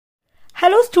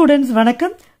Hello students,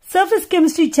 வணக்கம். Surface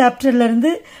chemistry chapterல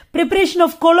இருந்து preparation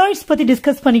of colloids பத்தி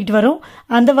டிஸ்கஸ் பண்ணிட்டு வரோம்.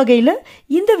 அந்த வகையில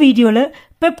இந்த வீடியோல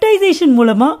peptization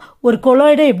மூலமா ஒரு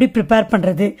colloid எப்படி prepare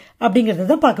பண்றது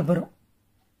அப்படிங்கறத தான் பார்க்க போறோம்.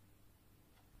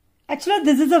 Actually,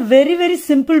 this is a very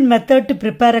simple method to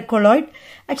prepare a colloid.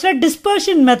 Actually,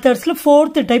 dispersion methods la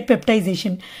fourth type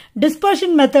peptization.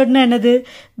 Dispersion method na enadhu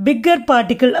bigger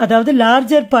particle adavadhu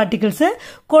larger particles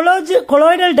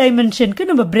colloidal dimension ku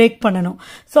நம்ம break பண்ணனும்.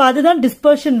 So அதுதான்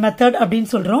dispersion method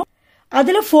அப்படினு சொல்றோம்.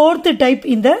 அதுல fourth type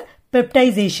in the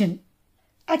peptization.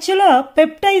 Actually,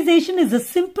 peptization is a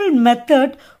simple method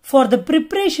for the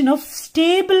preparation of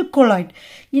stable colloid.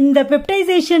 In the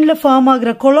peptization la form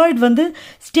ஆகிற colloid வந்து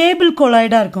stable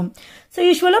colloid இருக்கும். So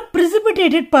usually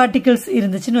precipitated particles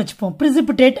இருந்துச்சுன்னு வச்சுப்போம்.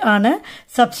 Precipitate ஆன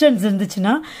substance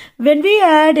இருந்துச்சுன்னா when we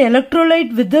add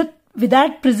electrolyte with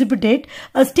that precipitate,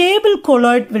 a stable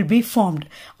colloid will be formed.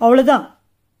 அவ்வளவுதான்.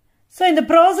 So இந்த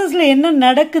processல என்ன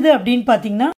நடக்குது அப்படின்னு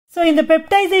பாத்தீங்கன்னா, so இந்த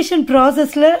peptization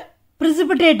processல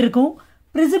precipitate இருக்கும்.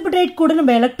 Precipitate கூட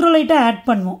நம்ம electrolyte add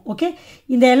பண்ணுவோம். Okay?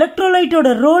 இந்த electrolyte ஓட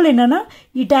role என்னன்னா,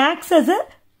 it acts as a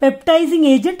peptizing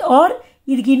agent or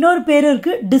இதுக்கு இன்னொரு பேரு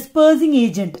இருக்கு dispersing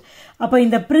agent. அப்ப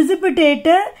இந்த precipitate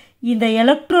இந்த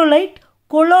electrolyte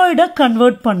colloid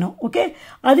convert பண்ணும். Okay?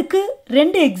 அதுக்கு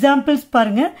ரெண்டு examples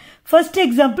பாருங்க. First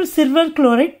example silver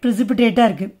chloride precipitate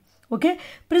இருக்கு. Okay?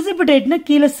 Precipitate னா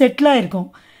கீழ செட்டிலா இருக்கும்.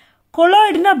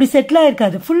 colloid னா அப்படி செட்டிலா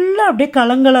இருக்காது. ஃபுல்லா அப்படியே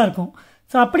கலங்களா இருக்கும்.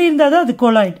 So அப்படி இருந்தாதான் அது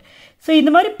colloid. So இந்த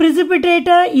மாதிரி precipitate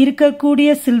இருக்கக்கூடிய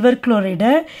silver chloride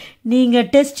நீங்க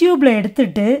test tubeல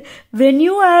எடுத்துட்டு when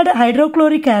you add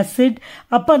hydrochloric acid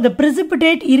அப்ப அந்த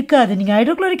precipitate இருக்காது. நீங்க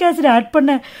hydrochloric acid add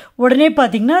பண்ண உடனே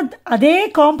பாத்தீங்கன்னா அதே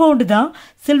compound தான்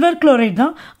silver chloride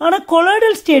தான், ஆனா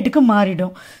colloidal stateக்கு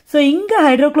மாறிடும். So இங்க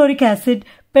hydrochloric acid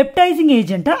peptizing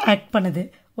agent act பண்ணுது.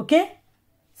 Okay?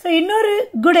 So இன்னொரு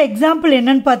good example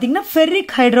என்னன்னு பாத்தீங்கன்னா ferric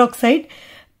hydroxide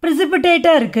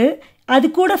precipitate இருக்கு. அது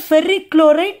கூட ferric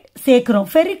chloride சேர்க்கிறோம்.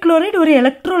 ferric chloride ஒரு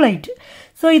electrolyte.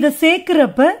 So இத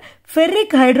சேர்க்கிறப்ப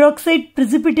ferric hydroxide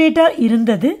precipitate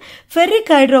இருந்தது ferric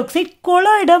hydroxide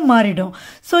colloid மாறிடும்.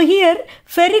 So here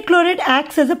ferric chloride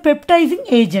acts as a peptizing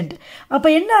agent.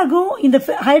 அப்ப என்ன ஆகும், இந்த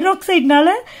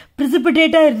hydroxideனால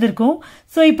precipitate இருந்திருக்கும்.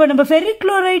 So இப்ப நம்ம ferric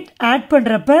chloride add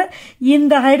பண்றப்ப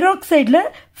இந்த hydroxideல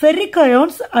ferric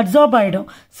ions absorb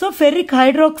ஆயிடும். So ferric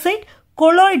hydroxide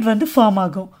colloid வந்து form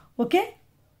ஆகும். Okay?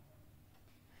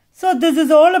 So this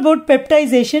is all about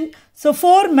peptization. So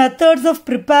 4 methods of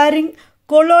preparing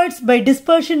colloids by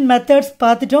dispersion methods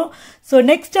பார்த்துட்டோம். So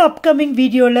next upcoming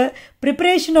video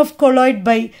preparation of colloid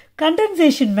by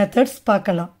condensation methods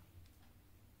பார்க்கலாம்.